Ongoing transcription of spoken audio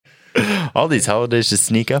All these holidays just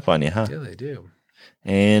sneak up on you, huh? Yeah, they do.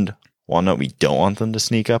 And one note we don't want them to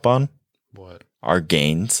sneak up on: What? our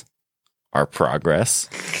gains, our progress,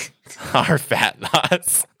 our fat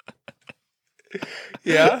loss.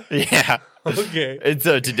 Yeah? Yeah. Okay. And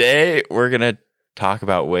so today we're going to talk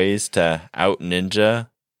about ways to out ninja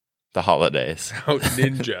the holidays. Out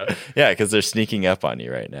ninja. Yeah, because they're sneaking up on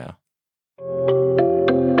you right now.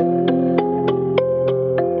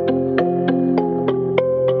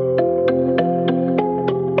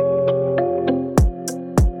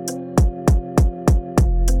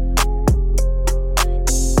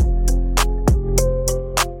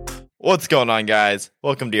 What's going on, guys?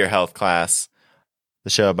 Welcome to your health class, the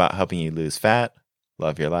show about helping you lose fat,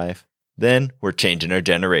 love your life. Then we're changing our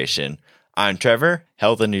generation. I'm Trevor,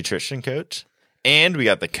 health and nutrition coach, and we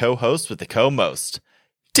got the co-host with the co-most,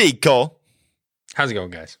 Teague Cole. How's it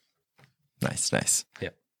going, guys? Nice.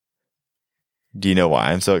 Yep. Do you know why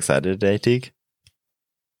I'm so excited today, Teague?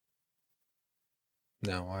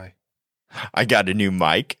 No, why? I got a new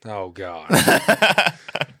mic. Oh, God.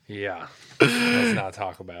 Yeah. Let's not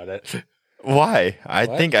talk about it. Why? I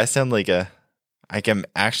What? think I sound like I'm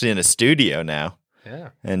actually in a studio now. Yeah.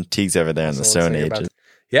 And Teague's over there in the So looks Stone like you're Age. about to-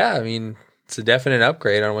 Yeah, I mean, it's a definite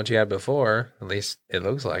upgrade on what you had before. At least it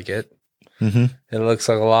looks like it. Mm-hmm. It looks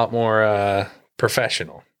like a lot more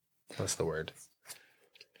professional. That's the word.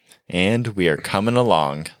 And we are coming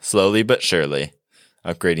along, slowly but surely,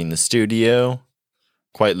 upgrading the studio,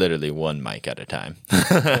 quite literally one mic at a time.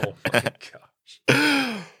 Oh, my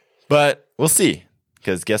gosh. But we'll see,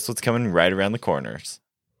 because guess what's coming right around the corners?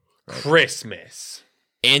 Christmas.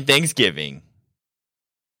 And Thanksgiving.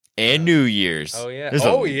 And New Year's. Oh, yeah. There's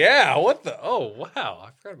Oh, a- yeah. What the? Oh, wow.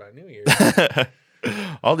 I forgot about New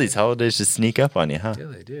Year's. All these holidays just sneak up on you, huh? Yeah,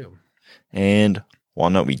 they do. And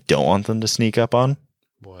one note we don't want them to sneak up on: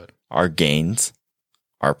 What? our gains,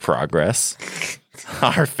 our progress,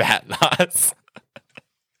 our fat loss.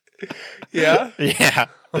 Yeah? Yeah.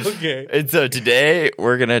 Okay. And so today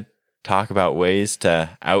we're going to talk about ways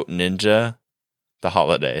to out ninja the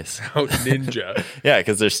holidays. Out ninja. Yeah,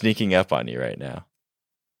 because they're sneaking up on you right now.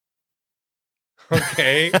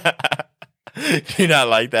 Okay. Do you not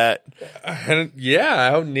like that?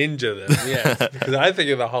 Yeah, out ninja them. Yes. Because I think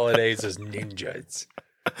of the holidays as ninjas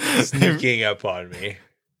sneaking up on me.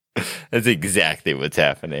 That's exactly what's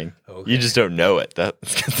happening. Okay. You just don't know it. That's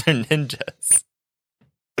because they're ninjas.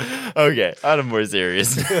 Okay, on a more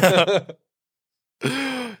serious note.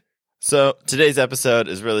 So today's episode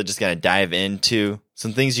is really just going to dive into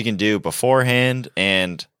some things you can do beforehand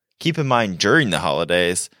and keep in mind during the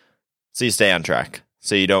holidays so you stay on track,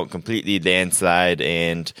 so you don't completely landslide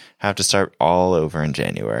and have to start all over in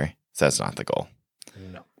January. So that's not the goal.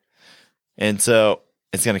 No. And so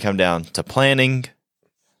it's going to come down to planning,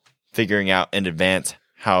 figuring out in advance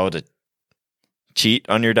how to cheat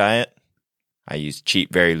on your diet. I use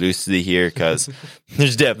cheat very loosely here because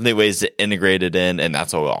there's definitely ways to integrate it in, and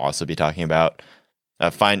that's what we'll also be talking about.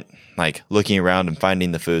 Looking around and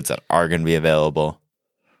finding the foods that are going to be available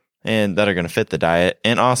and that are going to fit the diet,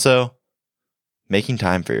 and also making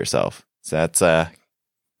time for yourself. So that's going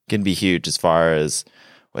to be huge as far as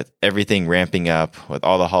with everything ramping up, with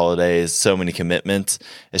all the holidays, so many commitments.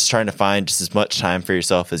 It's trying to find just as much time for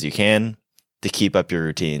yourself as you can to keep up your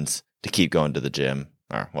routines, to keep going to the gym.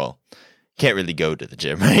 Or, well, can't really go to the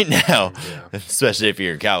gym right now, Yeah. especially if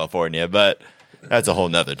you're in California, but that's a whole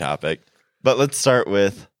nother topic. But let's start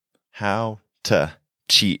with how to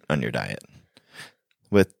cheat on your diet.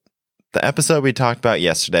 With the episode we talked about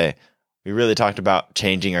yesterday, we really talked about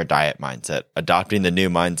changing our diet mindset, adopting the new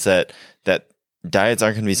mindset that diets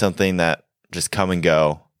aren't going to be something that just come and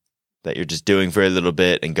go, that you're just doing for a little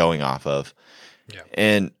bit and going off of. Yeah.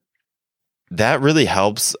 And that really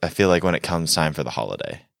helps, I feel like, when it comes time for the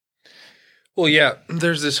holiday. Well, yeah,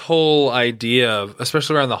 there's this whole idea of,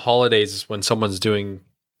 especially around the holidays, when someone's doing,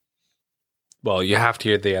 well, you have to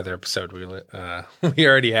hear the other episode we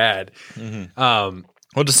already had. Mm-hmm.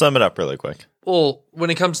 We'll just sum it up really quick. Well, when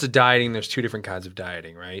it comes to dieting, there's two different kinds of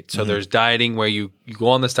dieting, right? So there's dieting where you go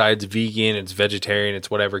on this diet, it's vegan, it's vegetarian,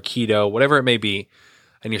 it's whatever, keto, whatever it may be,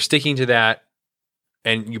 and you're sticking to that,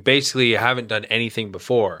 and you basically haven't done anything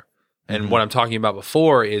before. And what I'm talking about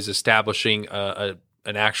before is establishing an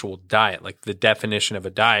actual diet, like the definition of a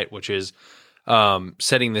diet, which is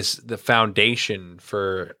setting the foundation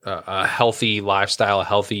for a healthy lifestyle, a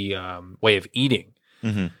healthy way of eating.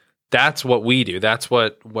 Mm-hmm. That's what we do. That's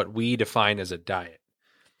what we define as a diet.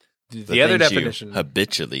 The other things you definition,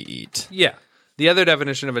 habitually eat. yeah. The other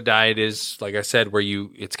definition of a diet is, like I said, where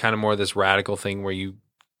it's kind of more this radical thing where you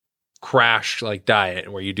crash like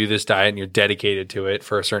diet, where you do this diet and you're dedicated to it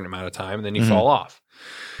for a certain amount of time and then you fall off.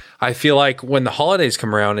 I feel like when the holidays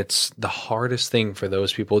come around, it's the hardest thing for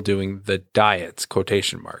those people doing the diets,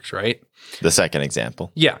 quotation marks, right? The second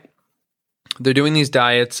example. Yeah. They're doing these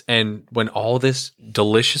diets, and when all this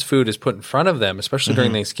delicious food is put in front of them, especially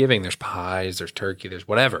during Thanksgiving, there's pies, there's turkey, there's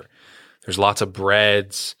whatever. There's lots of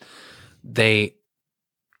breads.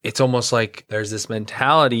 It's almost like there's this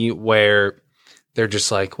mentality where they're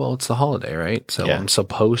just like, well, it's the holiday, right? So I'm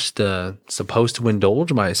supposed to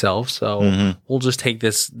indulge myself. So we'll just take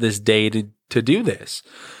this day to do this.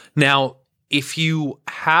 Now, if you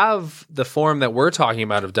have the form that we're talking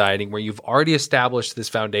about of dieting, where you've already established this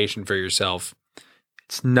foundation for yourself,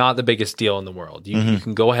 it's not the biggest deal in the world. You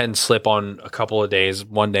can go ahead and slip on a couple of days,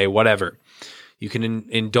 one day, whatever. You can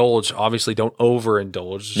indulge. Obviously, don't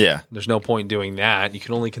overindulge. Yeah. There's no point in doing that. You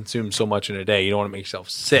can only consume so much in a day. You don't want to make yourself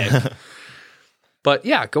sick. But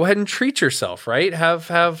yeah, go ahead and treat yourself, right?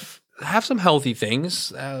 Have some healthy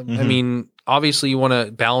things. I mean, obviously, you want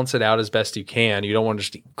to balance it out as best you can. You don't want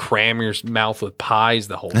to just cram your mouth with pies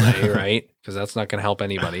the whole day, right? Because that's not going to help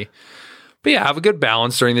anybody. But yeah, have a good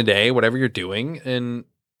balance during the day, whatever you're doing, and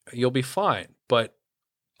you'll be fine. But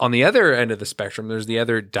on the other end of the spectrum, there's the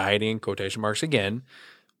other dieting, quotation marks again,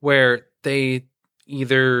 where they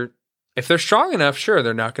either, if they're strong enough, sure,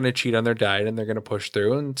 they're not going to cheat on their diet and they're going to push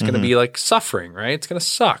through, and it's going to be like suffering, right? It's going to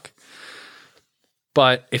suck.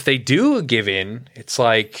 But if they do give in, it's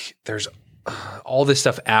like there's all this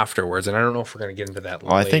stuff afterwards, and I don't know if we're going to get into that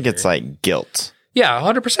later. I think it's like guilt. Yeah,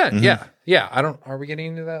 100%. Yeah. Are we getting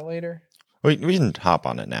into that later? We can hop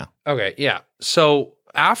on it now. Okay, yeah. So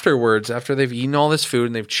afterwards, after they've eaten all this food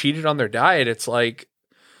and they've cheated on their diet, it's like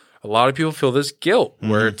a lot of people feel this guilt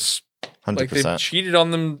where it's 100%. like they've cheated on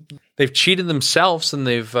them. They've cheated themselves and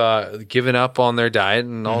they've given up on their diet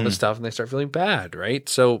and all this stuff, and they start feeling bad, right?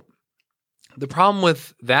 So the problem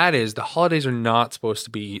with that is the holidays are not supposed to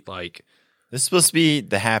be like... This is supposed to be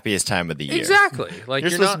the happiest time of the year. Exactly. Like you're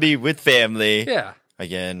supposed to be with family. Yeah.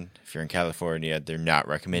 Again, if you're in California, they're not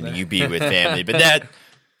recommending you be with family, but that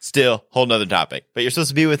still whole nother topic. But you're supposed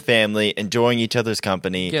to be with family, enjoying each other's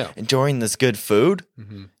company, enjoying this good food,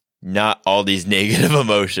 not all these negative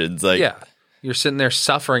emotions. Like, yeah, you're sitting there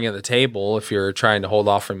suffering at the table if you're trying to hold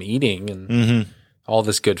off from eating and all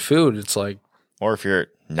this good food. It's like, or if you're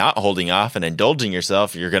not holding off and indulging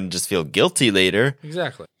yourself, you're going to just feel guilty later.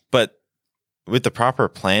 Exactly. But with the proper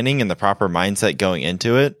planning and the proper mindset going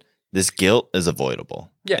into it, this guilt is avoidable.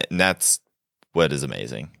 Yeah. And that's what is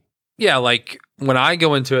amazing. Yeah, like when I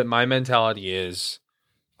go into it, my mentality is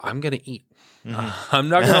I'm going to eat. I'm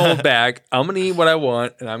not going to hold back. I'm going to eat what I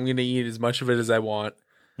want, and I'm going to eat as much of it as I want.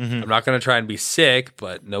 I'm not going to try and be sick,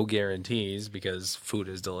 but no guarantees because food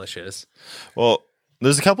is delicious. Well,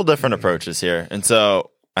 there's a couple different approaches here. And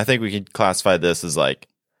so I think we could classify this as like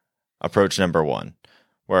approach number one,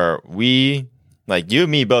 where we... Like you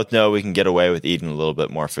and me both know we can get away with eating a little bit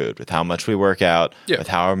more food with how much we work out, with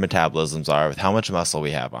how our metabolisms are, with how much muscle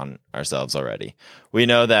we have on ourselves already. We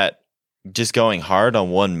know that just going hard on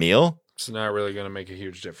one meal, it's not really going to make a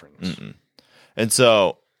huge difference. And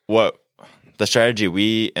so what the strategy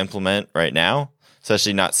we implement right now,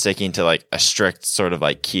 especially not sticking to like a strict sort of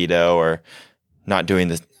like keto or not doing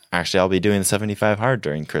this. Actually, I'll be doing the 75 hard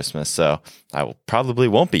during Christmas, so I probably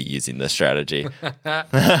won't be using this strategy.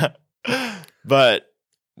 But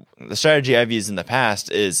the strategy I've used in the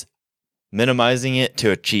past is minimizing it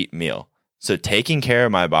to a cheat meal. So taking care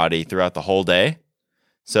of my body throughout the whole day.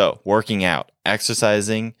 So working out,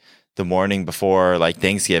 exercising the morning before like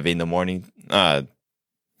Thanksgiving, the morning,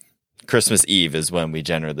 Christmas Eve is when we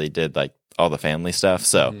generally did like all the family stuff.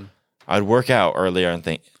 So I'd work out earlier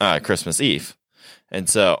on Christmas Eve. And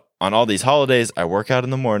so on all these holidays, I work out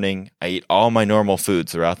in the morning. I eat all my normal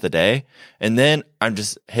foods throughout the day. And then I'm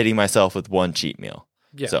just hitting myself with one cheat meal.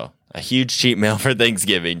 Yeah. So a huge cheat meal for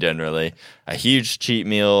Thanksgiving, generally. A huge cheat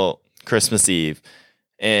meal Christmas Eve.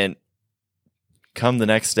 And come the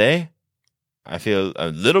next day, I feel a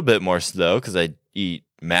little bit more slow because I eat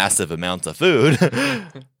massive amounts of food.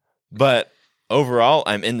 But overall,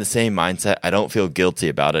 I'm in the same mindset. I don't feel guilty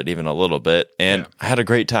about it even a little bit. And I had a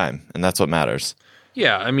great time. And that's what matters.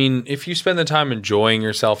 Yeah, I mean, if you spend the time enjoying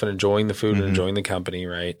yourself and enjoying the food and enjoying the company,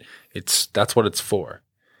 right? That's what it's for.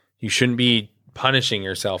 You shouldn't be punishing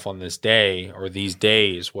yourself on this day or these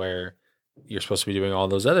days where you're supposed to be doing all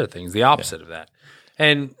those other things, the opposite of that.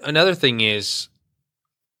 And another thing is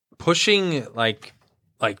pushing like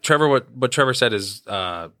Trevor, what Trevor said is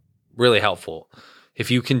really helpful. If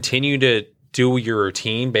you continue to do your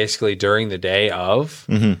routine basically during the day of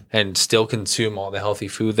and still consume all the healthy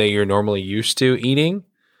food that you're normally used to eating,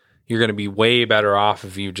 you're going to be way better off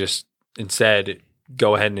if you just instead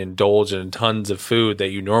go ahead and indulge in tons of food that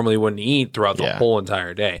you normally wouldn't eat throughout the Yeah. whole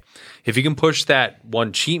entire day. If you can push that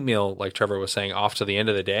one cheat meal, like Trevor was saying, off to the end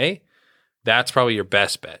of the day, that's probably your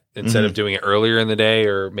best bet instead of doing it earlier in the day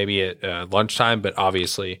or maybe at lunchtime. But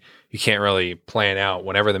obviously, you can't really plan out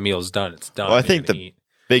whenever the meal's done. It's done. Well, I You're think gonna the eat.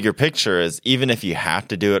 bigger picture is even if you have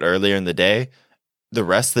to do it earlier in the day, the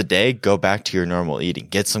rest of the day, go back to your normal eating.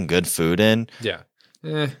 Get some good food in. Yeah.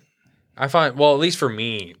 I find, well, at least for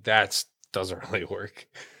me, that doesn't really work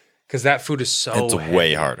because that food is so It's heavy.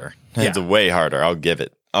 way harder. It's way harder. I'll give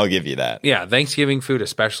you that. Yeah, Thanksgiving food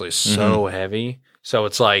especially is so heavy. So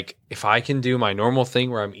it's like if I can do my normal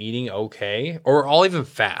thing where I'm eating okay, or I'll even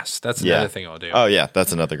fast. That's another thing I'll do. Oh yeah,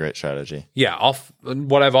 that's another great strategy. Yeah,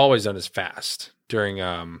 what I've always done is fast during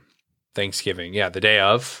Thanksgiving. Yeah, the day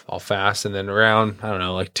of, I'll fast, and then around, I don't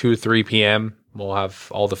know, like 2 or 3 p.m., we'll have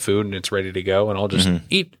all the food and it's ready to go, and I'll just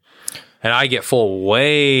eat. And I get full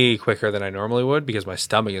way quicker than I normally would because my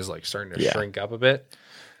stomach is like starting to shrink up a bit.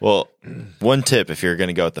 Well, one tip if you're going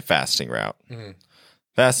to go with the fasting route.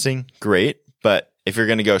 Fasting, great, but if you're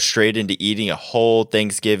going to go straight into eating a whole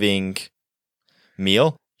Thanksgiving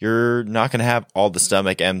meal, you're not going to have all the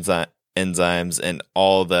stomach enzymes and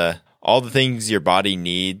all the things your body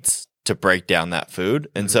needs to break down that food.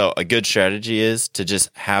 And so a good strategy is to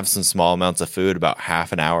just have some small amounts of food about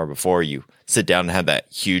half an hour before you sit down and have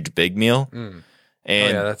that huge big meal. And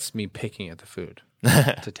Yeah, that's me picking at the food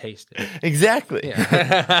to taste it. exactly.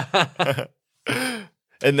 Yeah.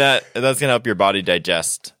 And that's going to help your body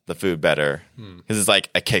digest the food better because it's like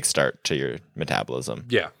a kickstart to your metabolism.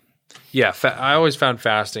 Yeah. Yeah. I always found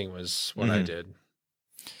fasting was what I did.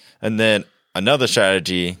 And then another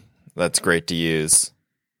strategy that's great to use.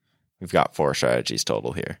 We've got 4 strategies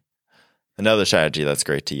total here. Another strategy that's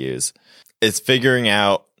great to use is figuring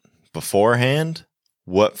out beforehand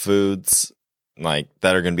what foods like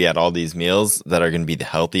that are going to be at all these meals that are going to be the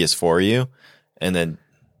healthiest for you. And then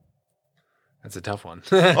That's a tough one.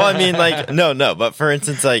 well, I mean, like, no, but for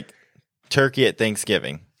instance, like turkey at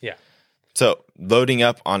Thanksgiving. Yeah. So loading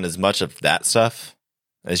up on as much of that stuff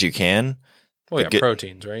as you can. Well, yeah,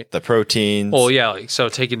 proteins, right? The proteins. Well, yeah, like, so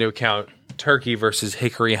take into account turkey versus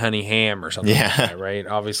hickory honey ham or something like that, right?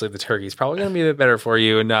 Obviously, the turkey is probably going to be a bit better for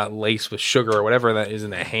you and not laced with sugar or whatever that is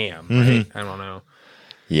in the ham, right? I don't know.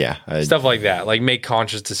 Yeah. Stuff like that. Like make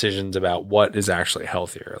conscious decisions about what is actually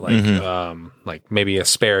healthier. Like maybe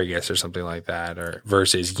asparagus or something like that or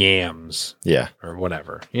versus yams. Yeah. Or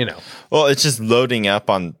whatever, you know. Well, it's just loading up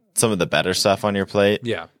on some of the better stuff on your plate.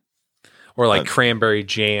 Yeah. Or like cranberry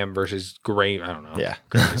jam versus grape. I don't know. Yeah.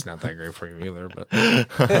 Grape's not that great for you either, but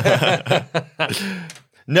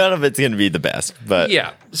None of it's going to be the best, but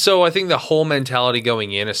yeah. So I think the whole mentality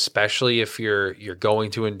going in, especially if you're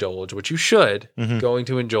going to indulge, which you should, going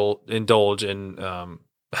to indulge and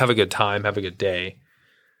have a good time, have a good day.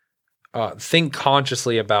 Think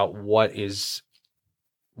consciously about what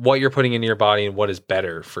you're putting into your body and what is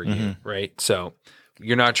better for you, right? So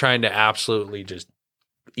you're not trying to absolutely just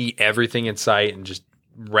eat everything in sight and just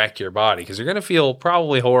wreck your body because you're going to feel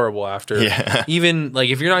probably horrible after. Yeah. Even like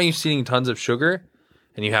if you're not used to eating tons of sugar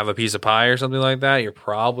and you have a piece of pie or something like that, you're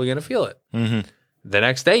probably going to feel it the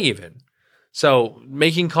next day even. So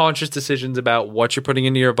making conscious decisions about what you're putting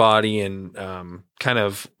into your body and kind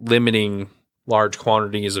of limiting large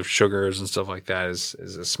quantities of sugars and stuff like that is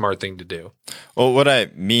a smart thing to do. Well, what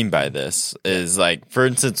I mean by this is like, for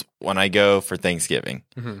instance, when I go for Thanksgiving,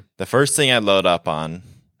 the first thing I load up on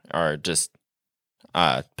are just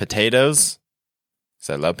potatoes.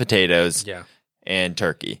 So I love potatoes. Yeah. And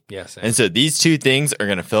turkey. Yes. And so these two things are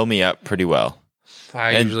going to fill me up pretty well.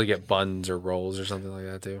 I usually get buns or rolls or something like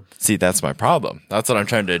that too. See, that's my problem. That's what I'm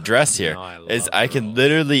trying to address here. No, I can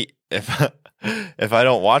literally, if I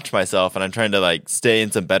don't watch myself and I'm trying to like stay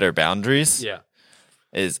in some better boundaries,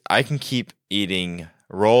 is I can keep eating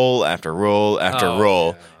roll after roll after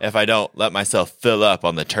roll if I don't let myself fill up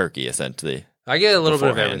on the turkey, essentially. I get a little bit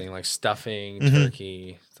of everything, like stuffing,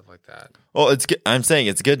 turkey, stuff like that. Well, it's good. I'm saying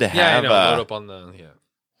it's good to have load up on the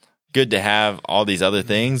good to have all these other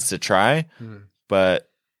things to try. But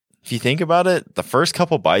if you think about it, the first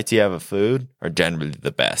couple bites you have of food are generally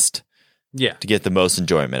the best. Yeah. To get the most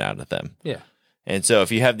enjoyment out of them. Yeah. And so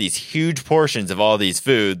if you have these huge portions of all these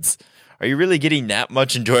foods, are you really getting that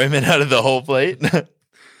much enjoyment out of the whole plate?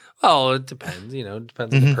 Well, it depends. It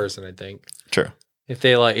depends on the person, I think. True. If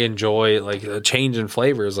they like enjoy like a change in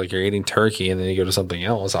flavors, like you're eating turkey and then you go to something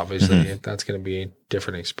else, obviously that's going to be a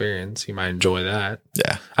different experience. You might enjoy that.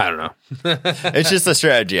 Yeah. I don't know. It's just a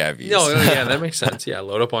strategy I've used. No, yeah, that makes sense. Yeah.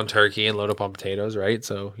 Load up on turkey and load up on potatoes, right?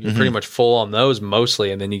 So you're pretty much full on those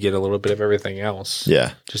mostly. And then you get a little bit of everything else.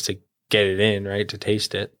 Yeah. Just to get it in, right? To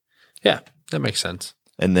taste it. Yeah, that makes sense.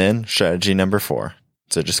 And then strategy number 4,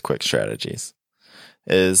 so just quick strategies,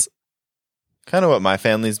 is kind of what my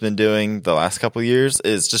family's been doing the last couple of years,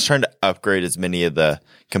 is just trying to upgrade as many of the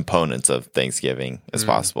components of Thanksgiving as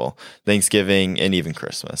possible. Thanksgiving and even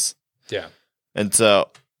Christmas. Yeah. And so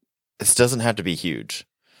this doesn't have to be huge,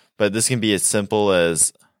 but this can be as simple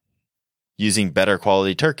as using better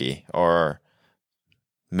quality turkey, or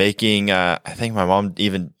making, I think my mom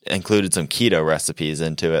even included some keto recipes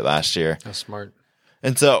into it last year. That's smart.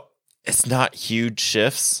 And so it's not huge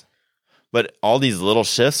shifts, but all these little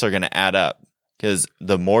shifts are going to add up, because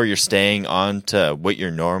the more you're staying on to what you're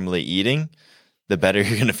normally eating, the better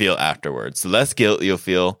you're going to feel afterwards. The less guilt you'll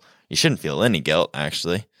feel. You shouldn't feel any guilt,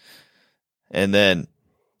 actually. And then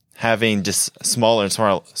having just smaller and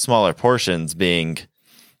smaller portions being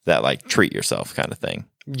that like treat yourself kind of thing.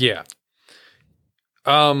 Yeah.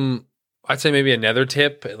 I'd say maybe another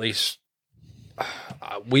tip, at least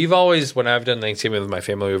we've always, when I've done Thanksgiving with my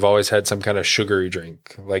family, we've always had some kind of sugary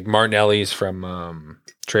drink, like Martinelli's from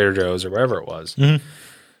Trader Joe's or wherever it was. Mm-hmm.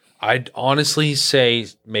 I'd honestly say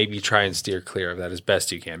maybe try and steer clear of that as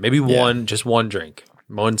best you can. Maybe just one drink,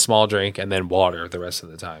 one small drink, and then water the rest of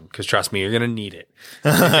the time. Because trust me, you're going to need it.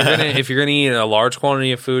 If you're going to eat a large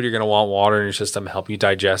quantity of food, you're going to want water in your system, help you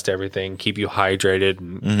digest everything, keep you hydrated,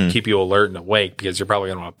 and keep you alert and awake, because you're probably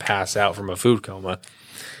going to want to pass out from a food coma.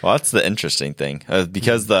 Well, that's the interesting thing,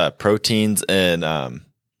 because the proteins in the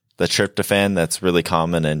tryptophan that's really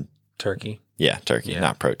common in turkey,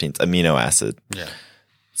 not proteins, amino acid. Yeah.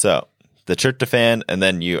 So the tryptophan, and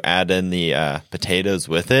then you add in the potatoes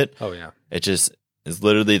with it. Oh yeah, it just is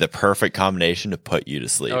literally the perfect combination to put you to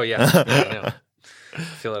sleep. Oh yeah, I know. I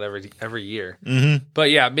feel it every year. Mm-hmm. But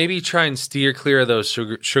yeah, maybe try and steer clear of those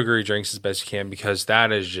sugary drinks as best you can, because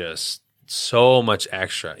that is just so much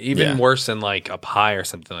extra. Even worse than like a pie or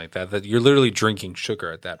something like that. That you're literally drinking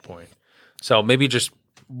sugar at that point. So maybe just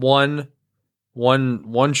one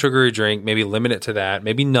sugary drink. Maybe limit it to that.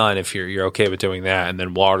 Maybe none if you're okay with doing that, and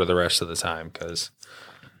then water the rest of the time, because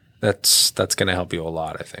that's going to help you a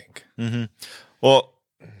lot, I think. Mm-hmm. Well,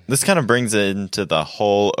 this kind of brings it into the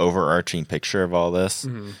whole overarching picture of all this,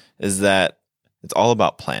 is that it's all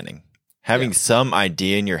about planning. Having some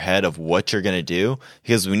idea in your head of what you're going to do,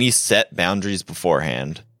 because when you set boundaries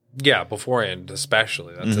beforehand. Yeah, beforehand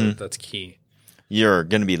especially. That's key. You're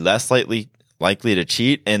going to be less likely to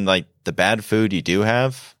cheat, and like the bad food you do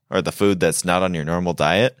have, or the food that's not on your normal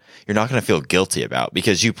diet, you're not going to feel guilty about,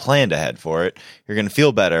 because you planned ahead for it. You're going to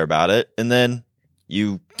feel better about it, and then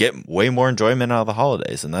you get way more enjoyment out of the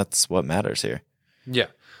holidays, and that's what matters here. Yeah.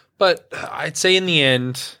 But I'd say in the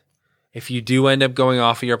end, if you do end up going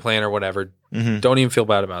off of your plan or whatever, don't even feel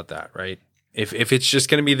bad about that, right? If it's just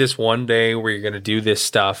going to be this one day where you're going to do this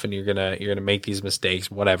stuff and you're going to make these mistakes,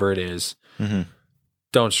 whatever it is,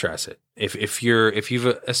 don't stress it.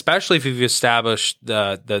 Especially if you've established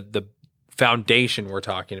the foundation we're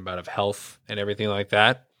talking about of health and everything like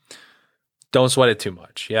that, don't sweat it too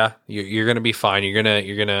much. Yeah, you're going to be fine. You're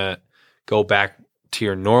gonna go back to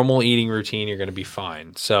your normal eating routine. You're going to be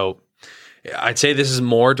fine. So I'd say this is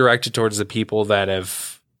more directed towards the people that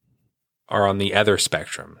are on the other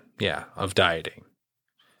spectrum, of dieting.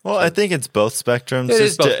 Well, I think it's both spectrums. It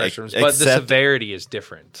is both spectrums, but the severity is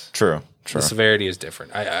different. True. The severity is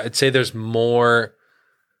different. I'd say there's more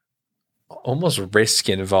almost risk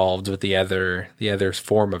involved with the other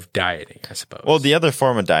form of dieting, I suppose. Well, the other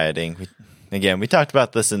form of dieting, we talked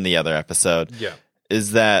about this in the other episode,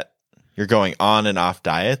 is that you're going on and off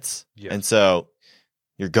diets. Yeah. And so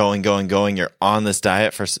you're going, you're on this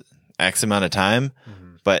diet for X amount of time,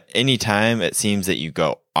 but anytime it seems that you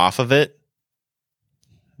go off of it,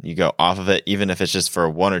 even if it's just for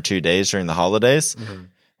 1 or 2 days during the holidays,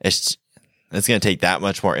 it's going to take that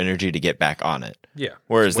much more energy to get back on it. Yeah.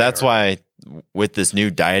 Whereas that's why with this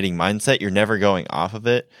new dieting mindset, you're never going off of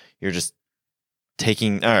it. You're just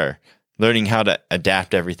learning how to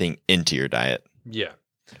adapt everything into your diet. Yeah.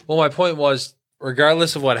 Well, my point was,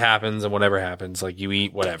 regardless of what happens and whatever happens, like you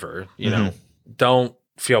eat whatever, don't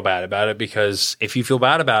feel bad about it, because if you feel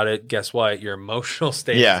bad about it, guess what? Your emotional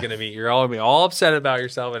state is going to be, you're all going to be all upset about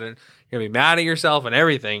yourself, and you're going to be mad at yourself and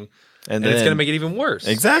everything. And it's going to make it even worse.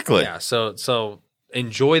 Exactly. Yeah. So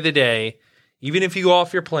enjoy the day. Even if you go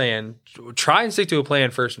off your plan, try and stick to a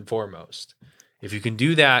plan first and foremost. If you can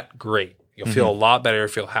do that, great. You'll feel a lot better,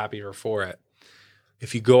 feel happier for it.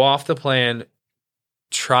 If you go off the plan,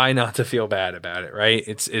 try not to feel bad about it, right?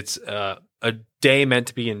 It's a day meant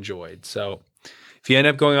to be enjoyed. So if you end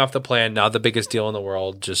up going off the plan, not the biggest deal in the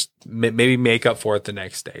world, just maybe make up for it the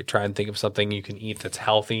next day. Try and think of something you can eat that's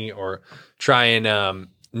healthy, or try and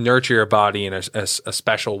nurture your body in a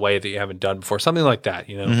special way that you haven't done before. Something like that,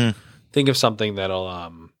 Think of something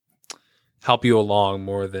that'll help you along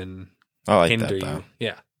more than I like hinder that, though. you.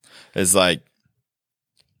 Yeah. It's like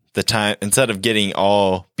the time, instead of getting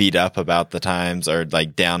all beat up about the times or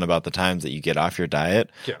like down about the times that you get off your diet,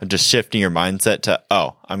 just shifting your mindset to,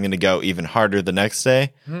 oh, I'm going to go even harder the next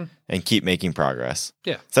day and keep making progress.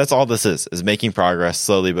 Yeah. So that's all this is making progress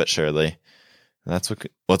slowly but surely. And that's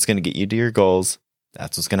what's going to get you to your goals.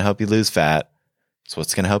 That's what's going to help you lose fat. It's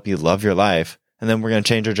what's going to help you love your life. And then we're going to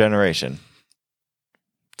change our generation.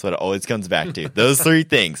 That's what it always comes back to. Those three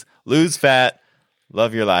things: lose fat,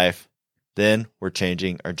 love your life. Then we're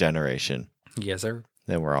changing our generation. Yes, sir.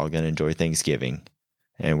 Then we're all going to enjoy Thanksgiving.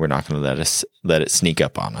 And we're not going to let it sneak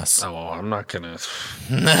up on us. Oh, I'm not going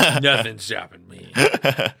to. Nothing's stopping me.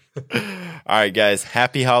 All right, guys.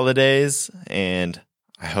 Happy holidays. And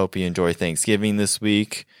I hope you enjoy Thanksgiving this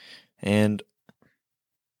week. And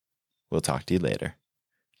we'll talk to you later.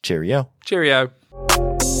 Cheerio. Cheerio.